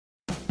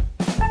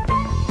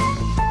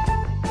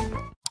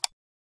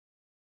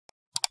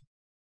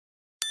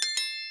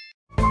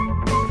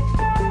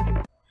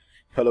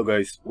Hello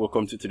guys,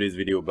 welcome to today's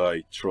video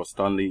by Trust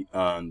Stanley,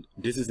 and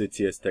this is the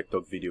TS Tech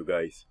Talk video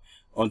guys.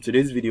 On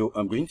today's video,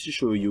 I'm going to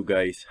show you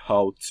guys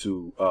how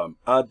to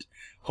add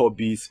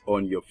hobbies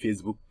on your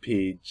Facebook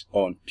page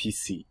on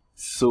PC.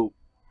 So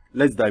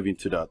let's dive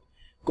into that.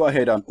 Go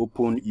ahead and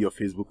open your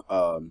Facebook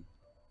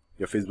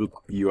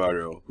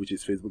URL, which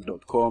is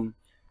facebook.com.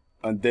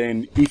 And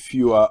then if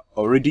you are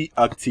already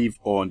active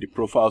on the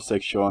profile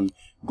section,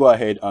 go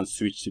ahead and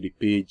switch to the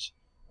page.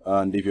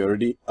 And if you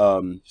already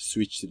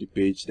switched to the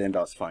page, then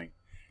that's fine.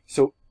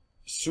 So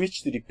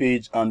switch to the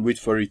page and wait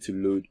for it to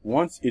load.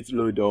 Once it's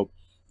loaded up,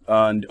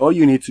 and all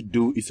you need to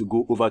do is to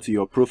go over to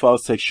your profile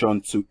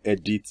section to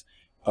edit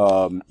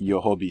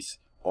your hobbies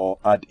or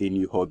add a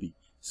new hobby.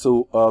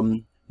 So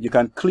you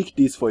can click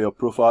this for your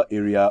profile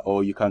area,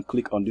 or you can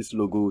click on this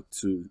logo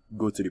to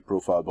go to the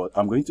profile, but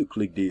I'm going to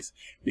click this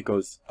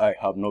because I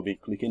have not been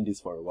clicking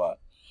this for a while.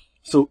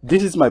 So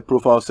this is my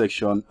profile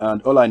section,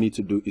 and all I need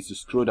to do is to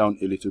scroll down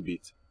a little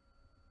bit.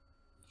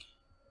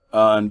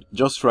 And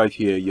just right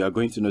here, you are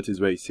going to notice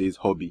where it says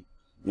hobby.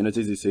 You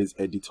notice it says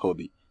edit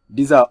hobby.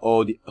 These are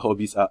all the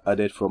hobbies are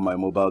added from my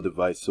mobile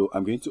device. So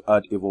I'm going to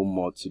add even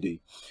more today.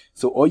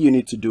 So all you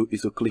need to do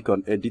is to click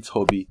on edit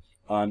hobby,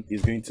 and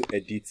it's going to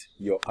edit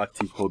your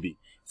active hobby.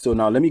 So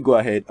now let me go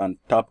ahead and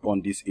tap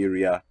on this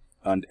area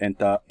and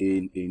enter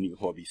in a new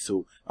hobby.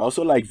 So I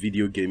also like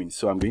video gaming.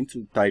 So I'm going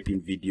to type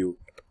in video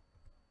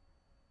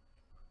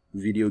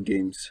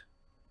games.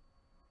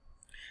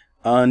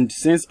 And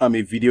since I'm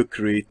a video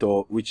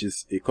creator, which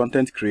is a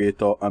content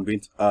creator, I'm going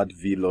to add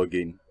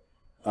vlogging,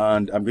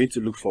 and I'm going to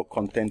look for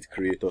content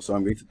creator. So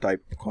I'm going to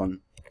type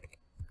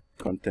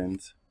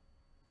content.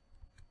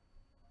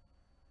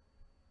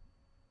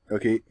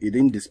 Okay, it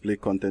didn't display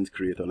content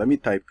creator. Let me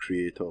type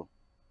creator.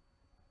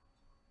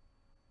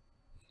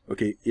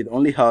 Okay, it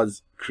only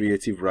has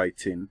creative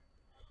writing.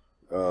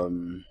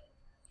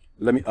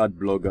 Let me add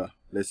blogger.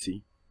 Let's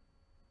see.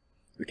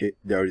 Okay,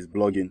 there is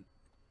blogging.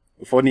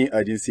 Funny,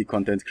 I didn't see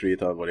content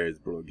creator, but there is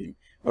blogging.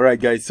 All right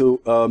guys,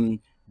 so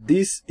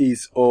this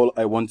is all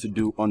I want to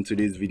do on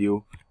today's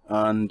video,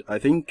 and I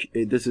think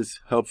this is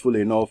helpful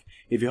enough.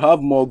 If you have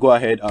more, go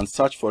ahead and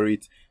search for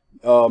it.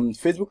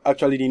 Facebook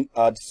actually didn't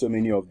add so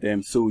many of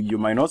them, so you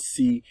might not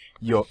see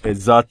your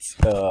exact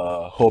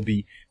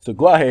hobby. So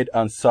go ahead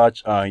and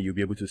search and you'll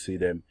be able to see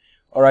them.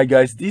 All right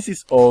guys, this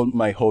is all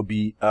my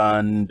hobby,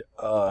 and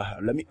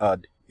let me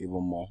add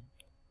even more.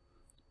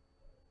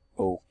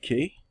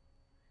 Okay,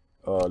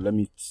 let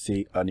me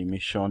say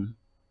animation.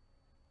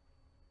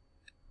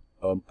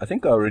 I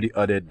think I already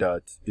added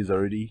that. Is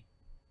already,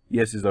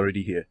 yes, it's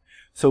already here.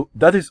 So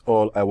that is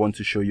all I want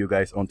to show you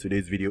guys on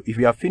today's video. If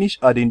you have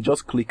finished adding,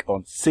 just click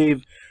on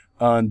save,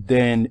 and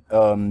then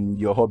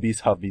your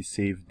hobbies have been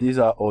saved. These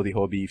are all the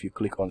hobby. If you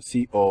click on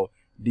see all,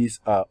 these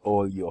are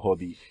all your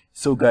hobby.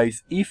 So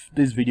guys, if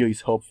this video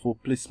is helpful,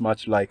 please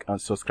smash like and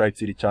subscribe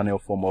to the channel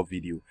for more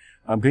video.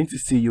 I'm going to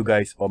see you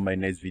guys on my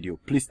next video.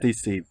 Please stay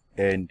safe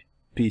and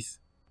peace.